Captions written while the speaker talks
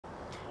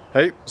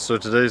Hey, so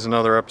today's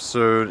another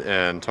episode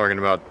and talking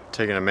about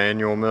taking a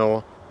manual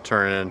mill,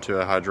 turning it into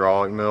a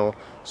hydraulic mill.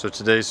 So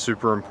today's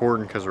super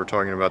important because we're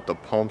talking about the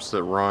pumps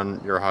that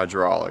run your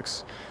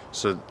hydraulics.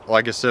 So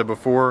like I said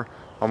before,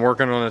 I'm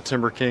working on a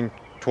Timber King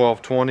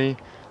 1220,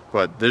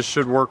 but this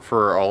should work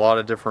for a lot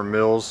of different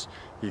mills.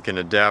 You can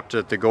adapt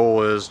it. The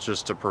goal is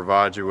just to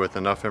provide you with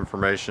enough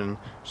information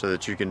so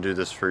that you can do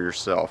this for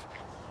yourself.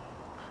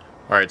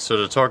 Alright, so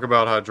to talk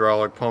about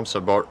hydraulic pumps, I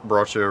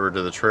brought you over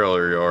to the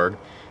trailer yard.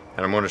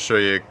 And I'm going to show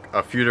you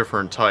a few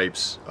different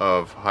types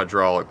of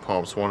hydraulic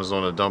pumps. One is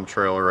on a dump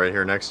trailer right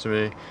here next to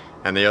me,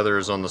 and the other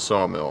is on the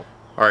sawmill.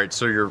 Alright,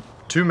 so your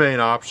two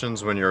main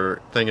options when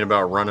you're thinking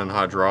about running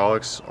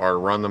hydraulics are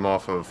run them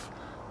off of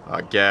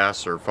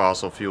gas or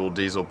fossil fuel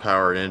diesel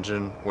powered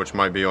engine, which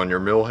might be on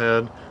your mill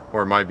head,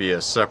 or it might be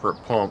a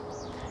separate pump.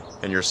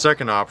 And your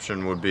second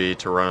option would be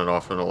to run it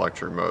off an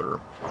electric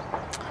motor.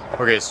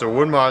 Okay, so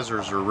wood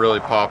misers are really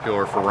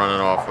popular for running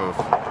off of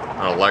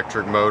an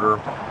electric motor.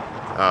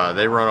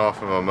 They run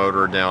off of a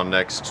motor down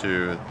next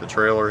to the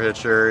trailer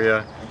hitch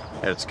area.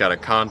 It's got a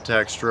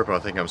contact strip, I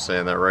think I'm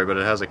saying that right, but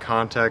it has a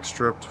contact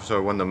strip,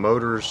 so when the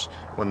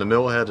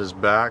mill head is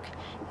back,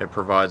 it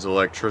provides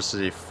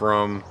electricity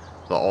from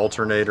the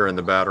alternator and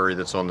the battery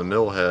that's on the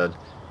mill head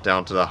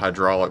down to the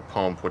hydraulic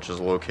pump, which is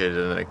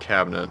located in a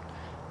cabinet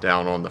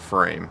down on the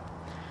frame.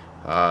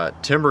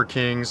 Timber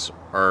Kings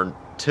are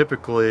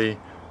typically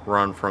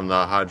run from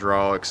the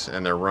hydraulics,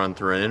 and they're run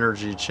through an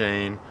energy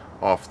chain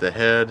off the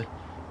head,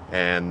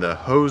 and the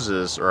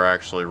hoses are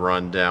actually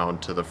run down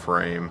to the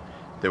frame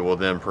that will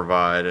then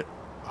provide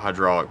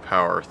hydraulic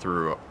power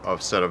through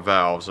a set of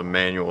valves, a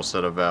manual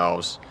set of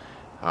valves,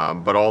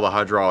 but all the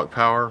hydraulic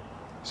power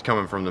is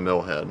coming from the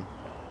mill head.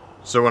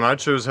 So when I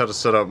chose how to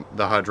set up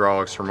the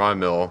hydraulics for my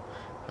mill,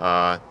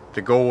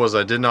 the goal was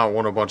I did not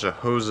want a bunch of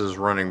hoses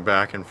running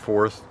back and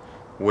forth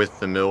with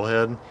the mill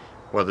head,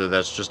 whether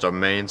that's just a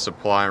main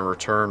supply and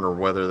return or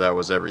whether that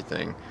was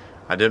everything.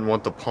 I didn't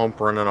want the pump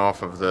running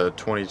off of the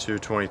 22,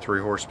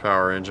 23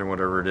 horsepower engine,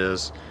 whatever it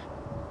is.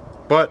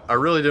 But I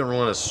really didn't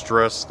want to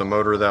stress the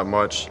motor that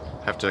much,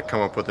 have to come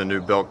up with a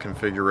new belt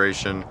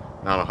configuration,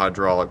 mount a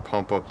hydraulic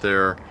pump up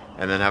there,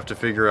 and then have to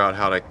figure out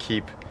how to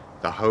keep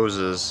the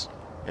hoses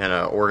in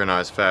an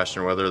organized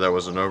fashion, whether that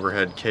was an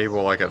overhead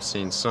cable like I've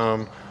seen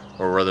some,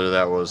 or whether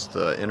that was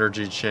the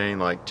energy chain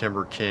like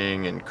Timber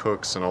King and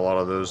Cook's and a lot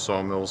of those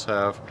sawmills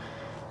have.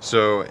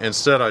 So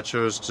instead I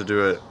chose to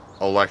do it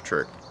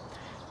electric.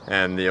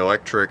 And the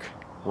electric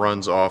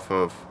runs off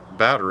of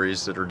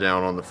batteries that are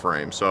down on the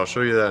frame. So I'll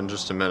show you that in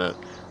just a minute.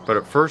 But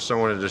at first I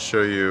wanted to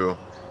show you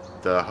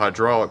the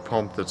hydraulic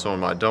pump that's on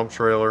my dump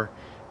trailer,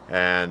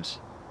 and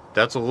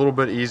that's a little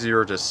bit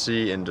easier to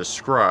see and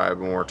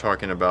describe when we're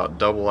talking about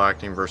double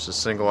acting versus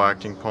single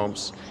acting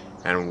pumps,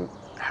 and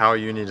how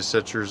you need to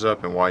set yours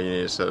up and why you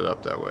need to set it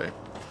up that way.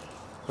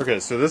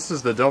 Okay, so this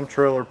is the dump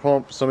trailer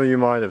pump. Some of you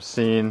might have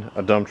seen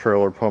a dump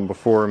trailer pump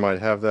before, might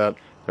have that.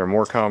 They're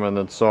more common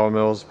than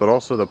sawmills, but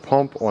also the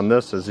pump on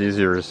this is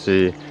easier to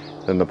see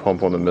than the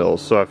pump on the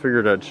mills. So I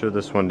figured I'd show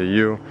this one to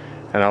you,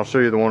 and I'll show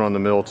you the one on the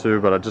mill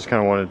too, but I just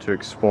kind of wanted to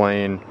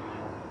explain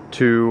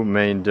two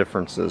main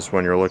differences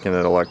when you're looking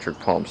at electric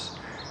pumps.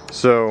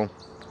 So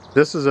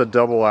this is a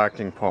double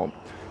acting pump.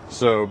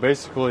 So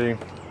basically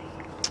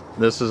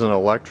this is an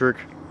electric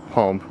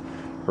pump,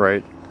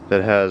 right,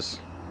 that has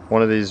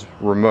one of these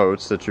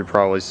remotes that you've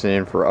probably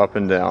seen for up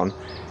and down.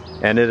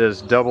 And it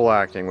is double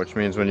acting, which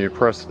means when you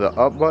press the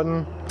up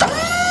button,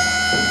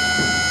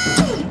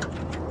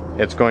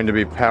 it's going to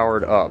be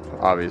powered up,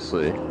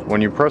 obviously.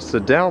 When you press the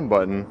down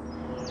button,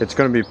 it's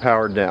going to be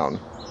powered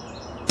down.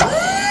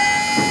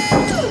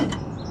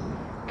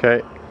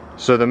 Okay,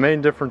 so the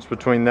main difference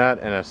between that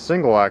and a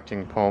single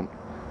acting pump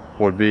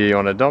would be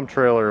on a dump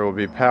trailer, it would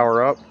be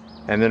power up,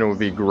 and then it would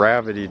be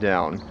gravity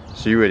down.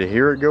 So you would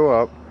hear it go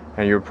up,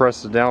 and you would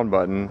press the down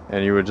button,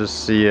 and you would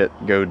just see it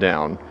go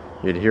down.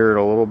 You'd hear it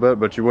a little bit,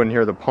 but you wouldn't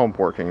hear the pump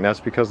working. That's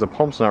because the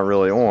pump's not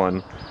really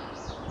on.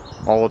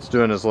 All it's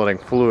doing is letting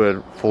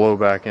fluid flow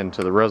back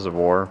into the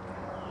reservoir,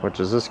 which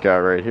is this guy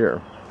right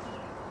here.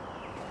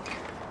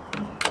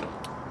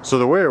 So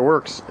the way it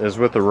works is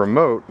with the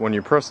remote, when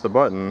you press the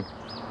button,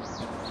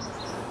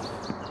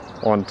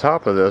 on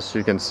top of this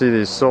you can see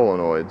these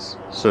solenoids.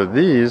 So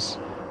these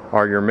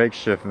are your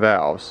makeshift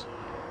valves.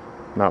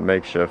 Not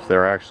makeshift,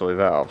 they're actually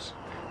valves.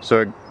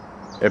 So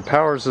it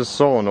powers this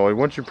solenoid.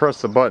 Once you press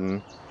the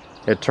button,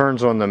 it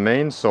turns on the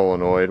main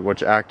solenoid,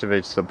 which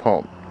activates the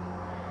pump.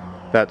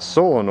 That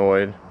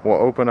solenoid will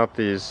open up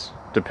these,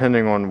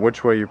 depending on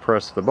which way you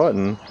press the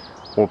button,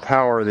 will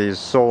power these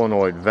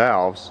solenoid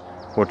valves,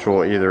 which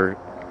will either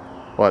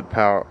let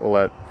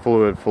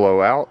fluid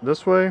flow out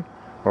this way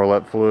or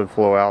let fluid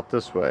flow out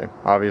this way.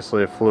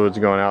 Obviously, if fluid's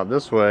going out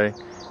this way,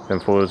 then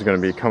fluid's going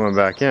to be coming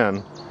back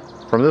in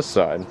from this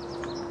side.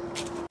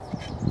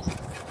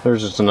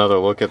 There's just another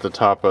look at the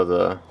top of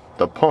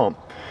the pump.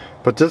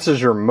 But this is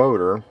your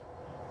motor.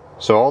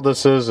 So all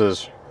this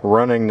is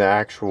running the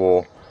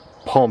actual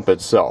pump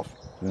itself.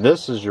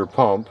 This is your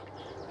pump,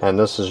 and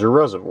this is your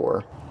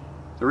reservoir.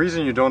 The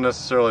reason you don't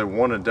necessarily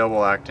want a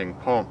double acting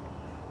pump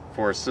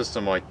for a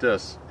system like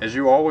this is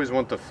you always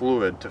want the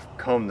fluid to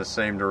come the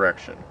same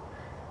direction.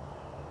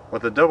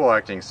 With a double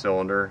acting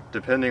cylinder,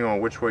 depending on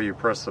which way you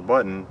press the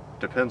button,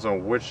 depends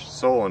on which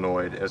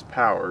solenoid is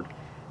powered,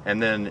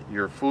 and then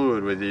your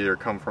fluid would either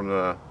come from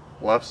the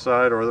left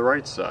side or the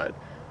right side.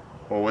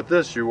 Well, with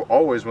this, you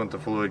always want the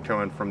fluid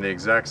coming from the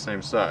exact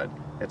same side.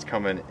 It's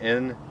coming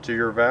in to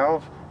your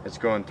valve, it's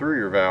going through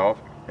your valve,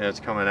 and it's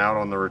coming out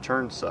on the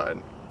return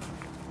side.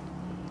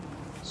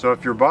 So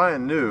if you're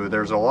buying new,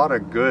 there's a lot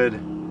of good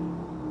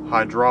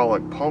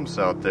hydraulic pumps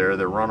out there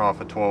that run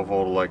off of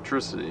 12-volt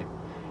electricity.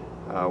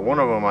 One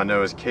of them I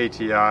know is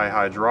KTI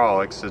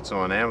Hydraulics. It's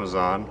on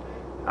Amazon.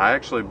 I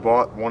actually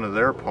bought one of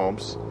their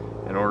pumps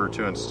in order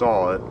to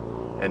install it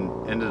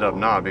and ended up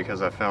not,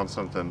 because I found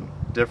something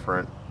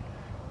different.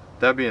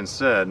 That being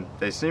said,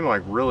 they seem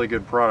like really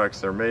good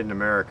products. They're made in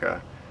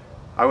America.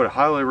 I would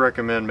highly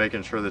recommend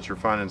making sure that you're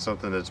finding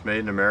something that's made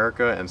in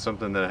America and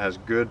something that has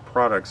good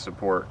product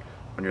support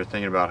when you're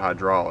thinking about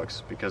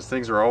hydraulics, because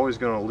things are always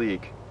going to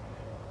leak.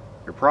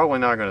 You're probably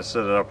not going to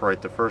set it up right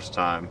the first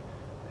time,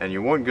 and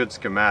you want good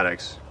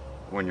schematics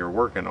when you're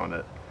working on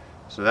it.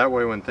 So that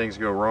way when things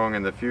go wrong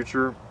in the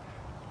future,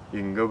 you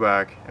can go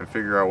back and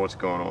figure out what's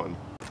going on.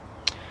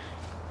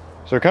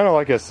 So kind of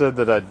like I said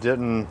that I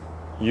didn't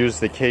use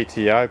the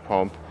KTI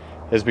pump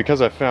is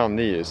because I found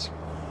these.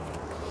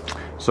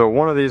 So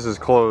one of these is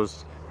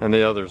closed and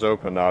the other's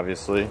open,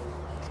 obviously.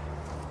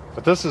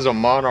 But this is a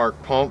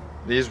Monarch pump.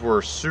 These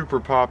were super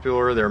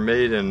popular. They're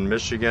made in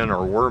Michigan,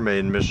 or were made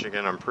in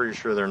Michigan. I'm pretty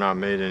sure they're not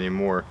made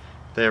anymore.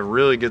 They have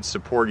really good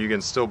support. You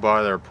can still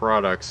buy their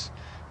products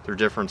through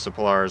different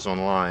suppliers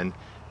online.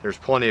 There's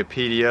plenty of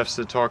PDFs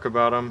that talk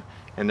about them,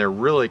 and they're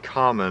really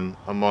common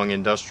among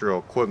industrial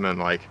equipment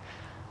like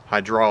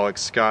hydraulic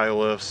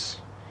skylifts,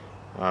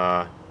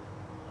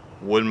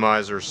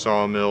 Wood-miser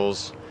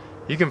sawmills.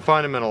 You can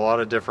find them in a lot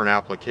of different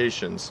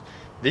applications.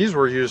 These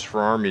were used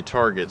for Army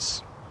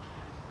targets.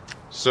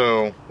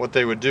 So what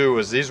they would do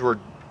is these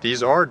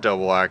are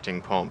double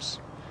acting pumps,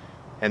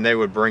 and they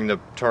would bring the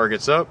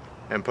targets up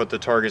and put the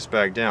targets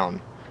back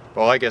down.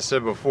 But like I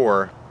said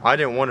before, I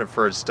didn't want it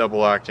for its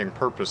double acting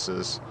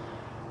purposes,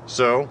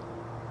 so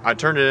I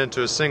turned it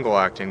into a single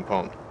acting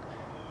pump.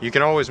 You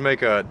can always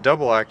make a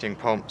double acting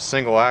pump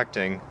single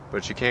acting,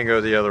 but you can't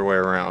go the other way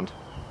around.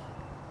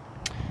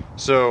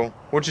 So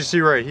what you see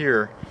right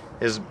here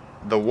is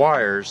the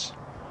wires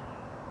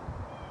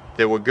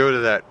that would go to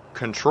that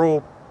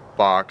control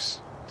box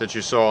that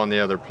you saw on the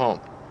other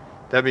pump.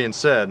 That being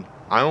said,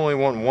 I only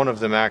want one of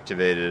them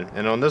activated,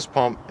 and on this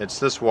pump it's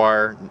this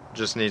wire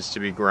just needs to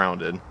be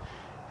grounded,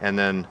 and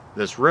then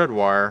this red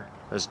wire,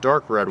 this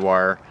dark red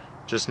wire,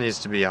 just needs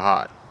to be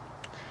hot.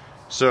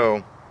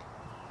 So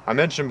I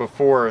mentioned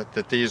before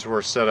that these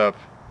were set up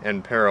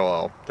in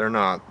parallel. They're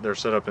not. They're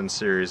set up in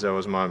series. That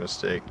was my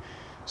mistake.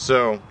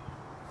 So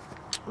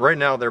right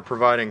now they're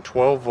providing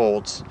 12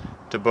 volts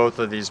to both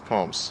of these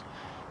pumps.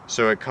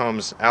 So it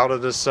comes out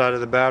of this side of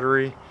the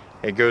battery,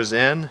 it goes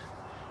in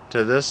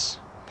to this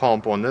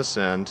pump on this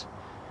end,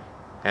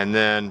 and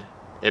then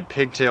it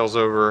pigtails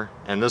over,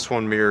 and this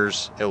one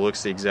mirrors, it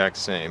looks the exact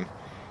same.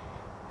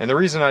 And the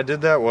reason I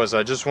did that was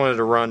I just wanted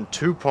to run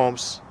two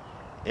pumps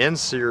in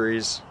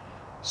series,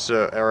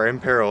 or in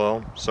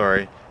parallel,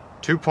 sorry,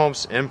 two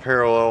pumps in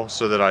parallel,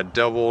 so that I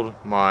doubled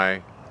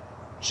my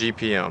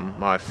GPM,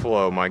 my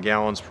flow, my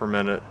gallons per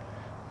minute,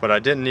 but I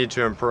didn't need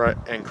to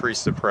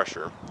increase the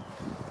pressure.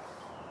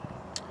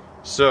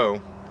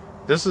 So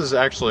this is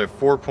actually a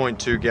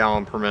 4.2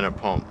 gallon per minute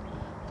pump.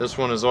 This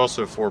one is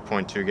also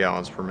 4.2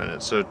 gallons per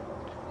minute. So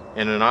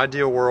in an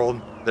ideal world,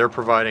 they're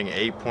providing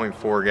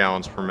 8.4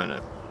 gallons per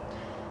minute.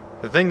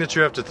 The thing that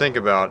you have to think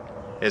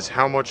about is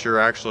how much you're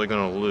actually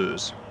going to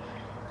lose.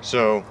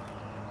 So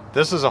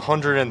this is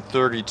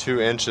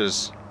 132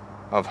 inches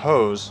of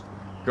hose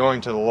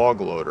going to the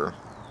log loader.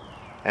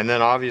 And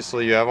then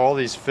obviously you have all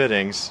these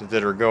fittings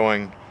that are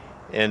going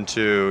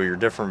into your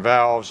different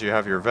valves. You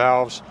have your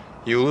valves.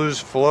 You lose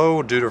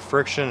flow due to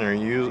friction,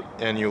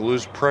 and you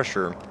lose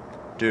pressure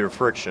due to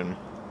friction.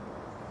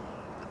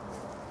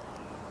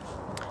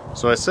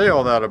 So I say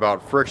all that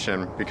about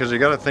friction because you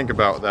got to think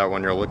about that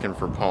when you're looking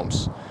for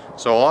pumps.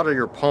 So a lot of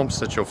your pumps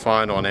that you'll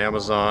find on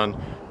Amazon,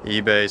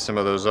 eBay, some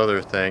of those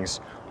other things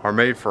are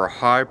made for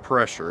high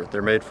pressure.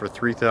 They're made for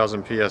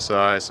 3,000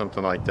 psi,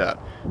 something like that.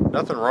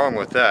 Nothing wrong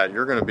with that.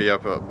 You're going to be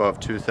up above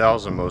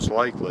 2,000 most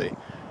likely.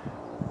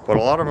 But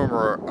a lot of them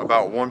are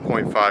about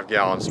 1.5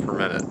 gallons per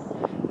minute.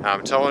 And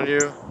I'm telling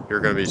you, you're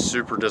going to be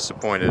super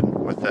disappointed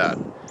with that.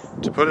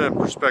 To put it in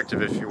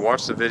perspective, if you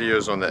watch the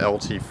videos on the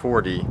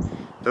LT40,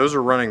 those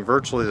are running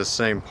virtually the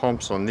same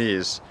pumps on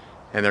these,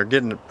 and they're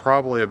getting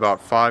probably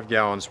about 5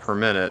 gallons per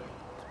minute,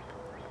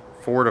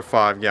 4 to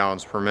 5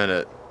 gallons per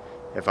minute,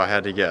 if I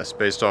had to guess,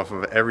 based off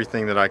of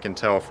everything that I can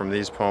tell from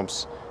these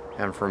pumps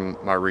and from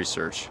my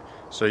research.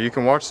 So you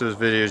can watch those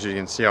videos, you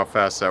can see how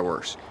fast that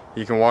works.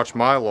 You can watch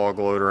my log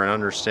loader and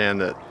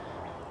understand that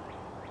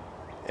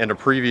in a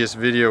previous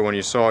video when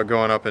you saw it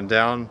going up and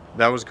down,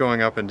 that was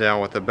going up and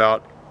down with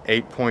about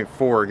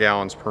 8.4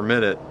 gallons per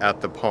minute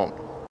at the pump.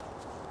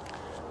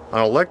 An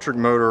electric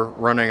motor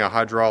running a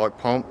hydraulic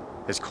pump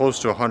is close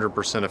to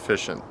 100%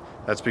 efficient.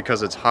 That's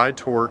because it's high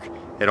torque,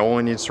 it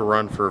only needs to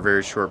run for a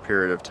very short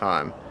period of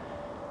time.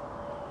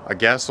 A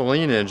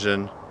gasoline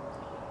engine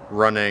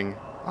running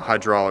a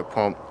hydraulic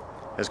pump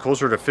is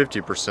closer to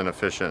 50%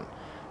 efficient.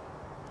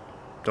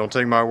 Don't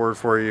take my word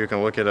for it, you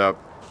can look it up.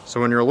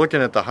 So when you're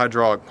looking at the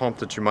hydraulic pump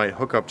that you might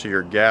hook up to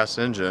your gas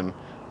engine,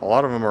 a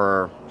lot of them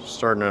are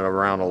starting at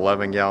around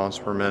 11 gallons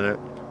per minute.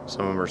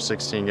 Some of them are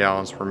 16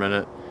 gallons per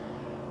minute.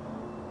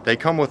 They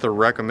come with a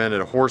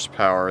recommended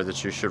horsepower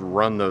that you should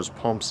run those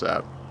pumps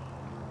at.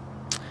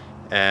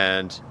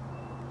 And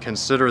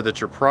consider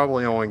that you're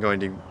probably only going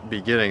to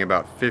be getting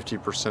about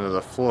 50% of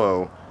the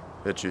flow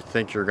that you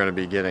think you're going to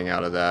be getting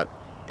out of that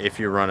if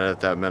you run it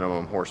at that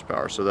minimum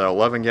horsepower. So that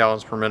 11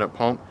 gallons per minute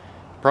pump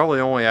probably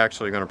only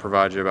actually going to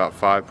provide you about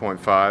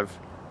 5.5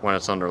 when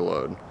it's under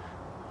load.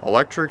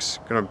 Electric's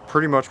going to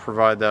pretty much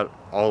provide that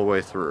all the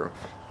way through.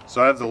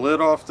 So I have the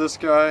lid off this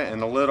guy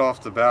and the lid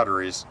off the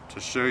batteries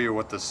to show you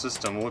what the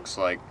system looks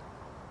like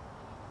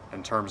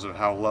in terms of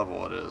how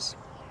level it is.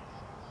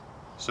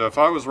 So if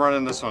I was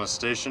running this on a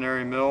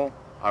stationary mill,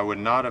 I would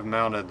not have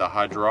mounted the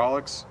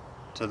hydraulics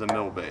to the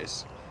mill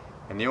base.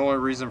 And the only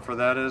reason for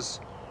that is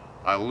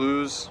I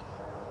lose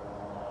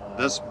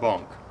this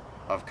bunk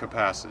of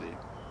capacity.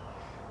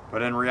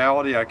 But in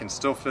reality, I can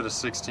still fit a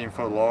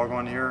 16-foot log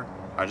on here.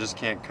 I just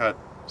can't cut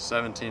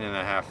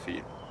 17.5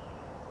 feet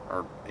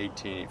or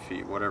 18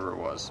 feet, whatever it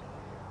was.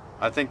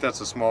 I think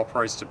that's a small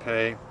price to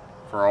pay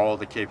for all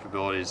the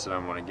capabilities that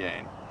I'm going to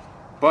gain.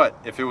 But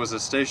if it was a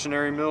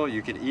stationary mill,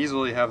 you could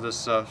easily have this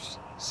stuff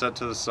set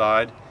to the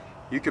side.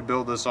 You could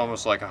build this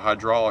almost like a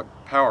hydraulic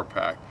power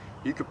pack.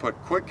 You could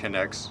put quick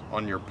connects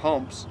on your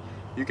pumps,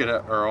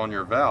 or on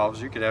your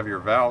valves. You could have your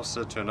valves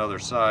set to another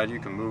side. You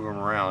can move them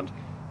around.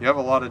 You have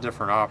a lot of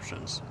different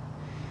options.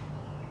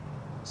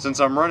 Since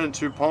I'm running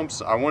 2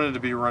 pumps, I wanted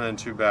to be running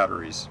 2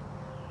 batteries.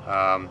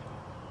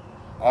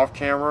 Off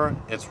camera,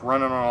 it's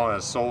running on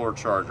a solar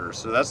charger,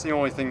 so that's the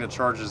only thing that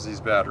charges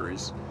these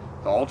batteries.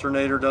 The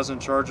alternator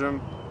doesn't charge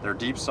them. They're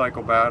deep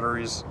cycle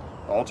batteries.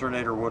 The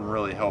alternator wouldn't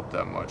really help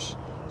that much.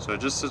 So it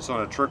just sits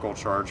on a trickle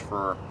charge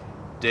for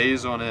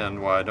days on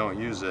end while I don't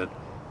use it,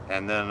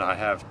 and then I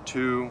have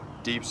 2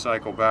 deep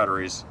cycle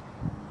batteries.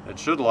 It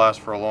should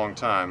last for a long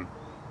time.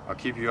 I'll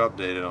keep you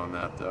updated on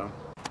that though.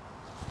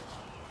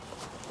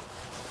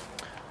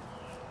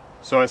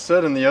 So I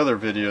said in the other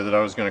video that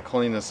I was going to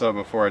clean this up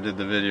before I did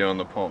the video on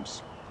the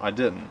pumps. I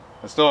didn't.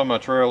 I still have my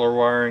trailer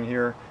wiring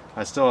here.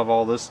 I still have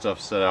all this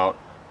stuff set out,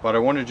 but I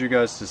wanted you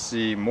guys to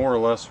see more or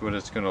less what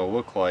it's going to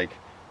look like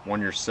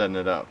when you're setting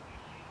it up.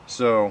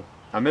 So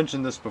I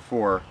mentioned this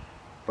before,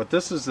 but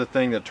this is the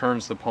thing that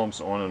turns the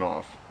pumps on and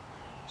off.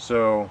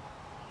 So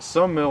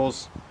some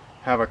mills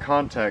have a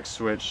contact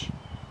switch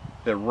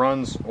that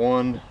runs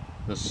on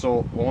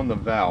the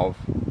valve.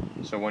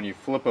 So when you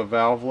flip a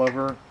valve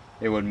lever,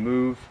 it would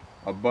move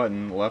a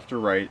button left or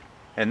right,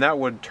 and that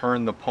would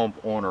turn the pump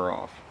on or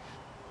off.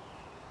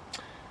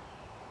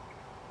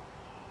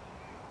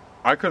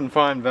 I couldn't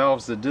find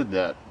valves that did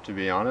that, to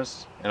be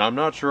honest, and I'm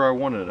not sure I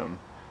wanted them.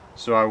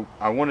 So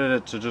I wanted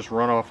it to just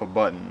run off a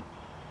button.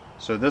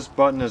 So this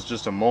button is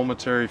just a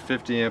momentary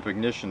 50 amp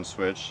ignition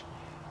switch,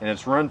 and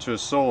it's run to a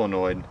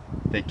solenoid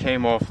that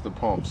came off the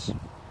pumps.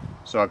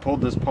 So I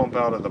pulled this pump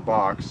out of the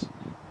box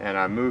and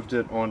I moved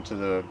it onto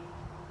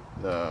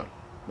the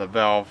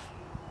valve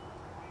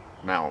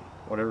mount,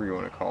 whatever you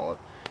want to call it.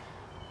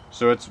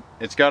 So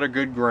it's got a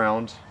good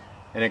ground,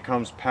 and it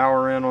comes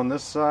power in on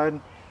this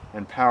side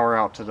and power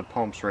out to the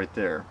pumps right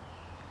there.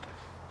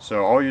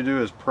 So all you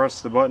do is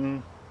press the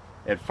button,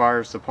 it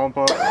fires the pump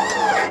up,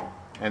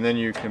 and then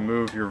you can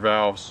move your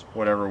valves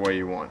whatever way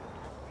you want.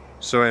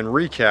 So in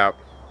recap,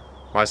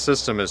 my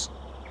system is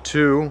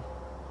 2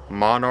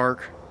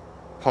 Monarch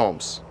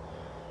pumps.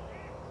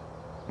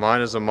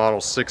 Mine is a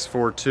model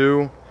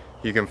 642.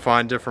 You can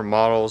find different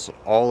models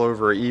all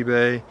over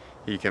eBay.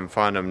 You can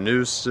find them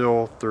new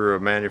still through a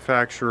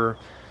manufacturer.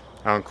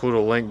 I'll include a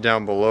link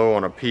down below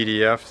on a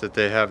PDF that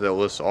they have that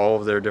lists all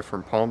of their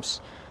different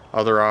pumps.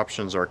 Other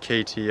options are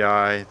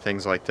KTI,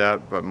 things like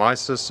that. But my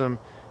system,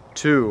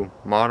 2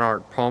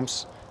 Monarch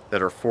pumps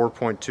that are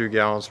 4.2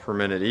 gallons per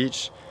minute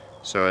each.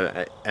 So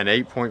an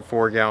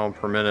 8.4 gallon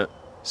per minute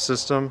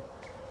system.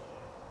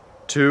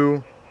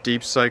 2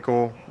 deep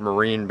cycle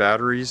marine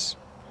batteries.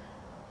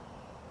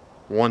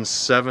 1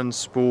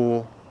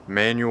 7-spool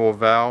manual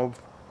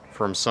valve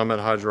from Summit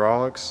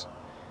Hydraulics,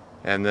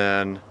 and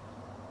then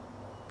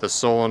the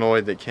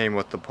solenoid that came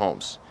with the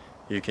pumps.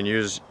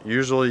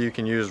 Usually you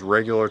can use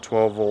regular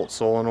 12-volt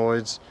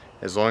solenoids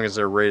as long as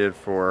they're rated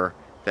for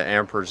the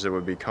amperage that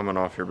would be coming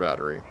off your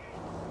battery.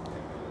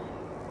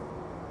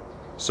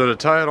 So to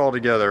tie it all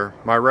together,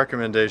 my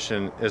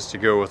recommendation is to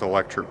go with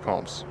electric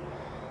pumps.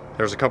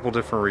 There's a couple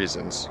different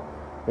reasons.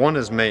 One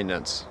is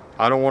maintenance.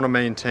 I don't want to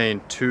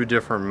maintain 2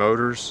 different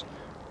motors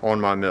on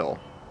my mill.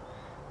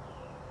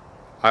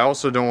 I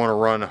also don't want to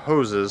run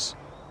hoses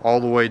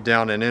all the way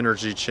down an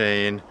energy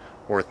chain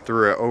or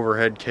through an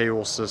overhead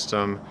cable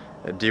system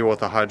and deal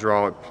with a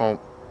hydraulic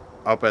pump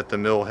up at the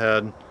mill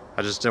head.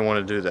 I just didn't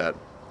want to do that.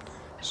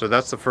 So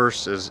that's the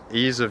first, is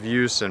ease of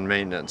use and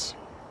maintenance.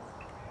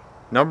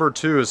 Number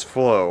 2 is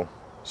flow.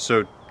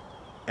 So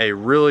a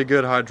really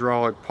good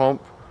hydraulic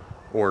pump,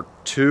 or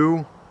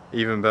two,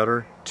 even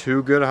better,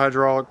 2 good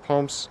hydraulic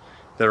pumps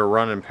that are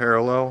run in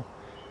parallel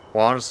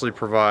will honestly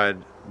provide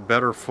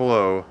better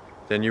flow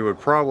than you would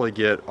probably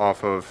get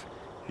off of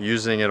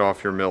using it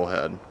off your mill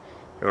head.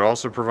 It would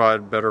also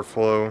provide better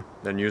flow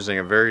than using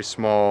a very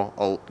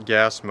small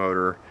gas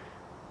motor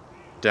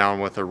down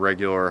with a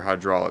regular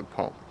hydraulic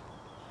pump.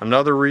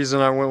 Another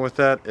reason I went with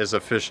that is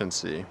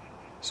efficiency.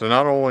 So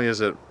not only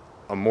is it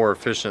a more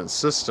efficient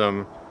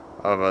system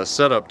of a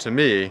setup to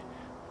me,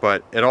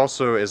 but it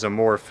also is a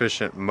more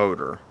efficient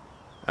motor.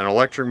 An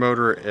electric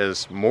motor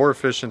is more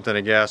efficient than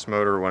a gas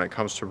motor when it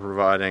comes to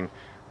providing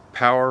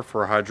power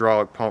for a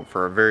hydraulic pump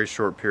for a very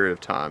short period of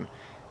time.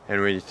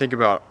 And when you think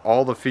about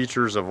all the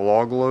features of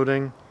log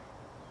loading,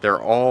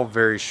 they're all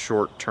very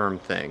short-term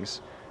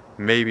things,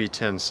 maybe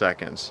 10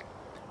 seconds.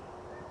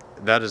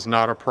 That is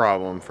not a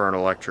problem for an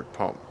electric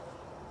pump.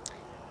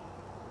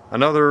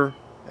 Another,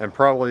 and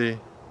probably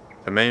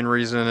the main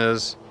reason,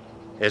 is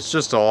it's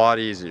just a lot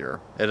easier.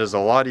 It is a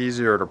lot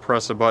easier to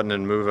press a button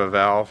and move a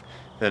valve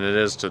than it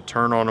is to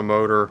turn on a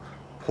motor,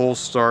 pull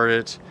start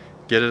it,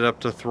 get it up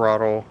to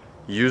throttle,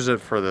 use it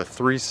for the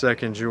 3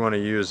 seconds you want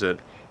to use it,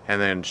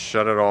 and then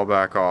shut it all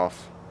back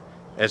off.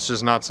 It's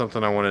just not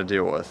something I want to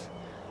deal with.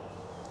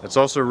 It's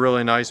also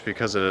really nice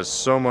because it is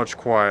so much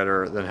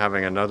quieter than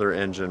having another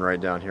engine right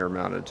down here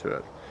mounted to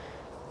it.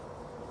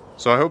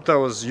 So I hope that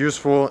was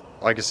useful.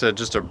 Like I said,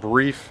 just a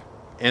brief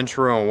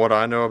intro on what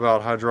I know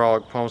about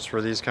hydraulic pumps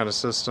for these kind of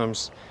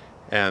systems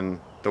and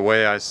the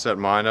way I set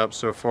mine up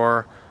so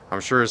far.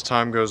 I'm sure as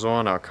time goes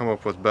on I'll come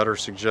up with better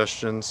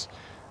suggestions,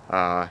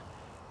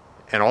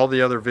 and all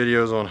the other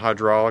videos on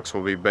hydraulics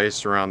will be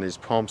based around these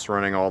pumps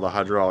running all the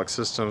hydraulic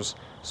systems,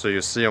 so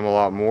you'll see them a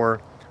lot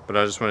more. But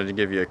I just wanted to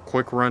give you a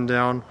quick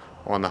rundown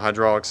on the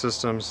hydraulic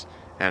systems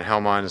and how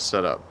mine is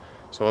set up.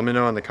 So let me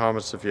know in the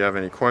comments if you have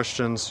any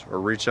questions,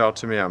 or reach out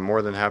to me. I'm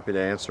more than happy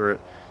to answer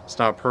it. It's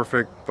not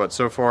perfect, but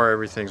so far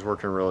everything's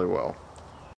working really well.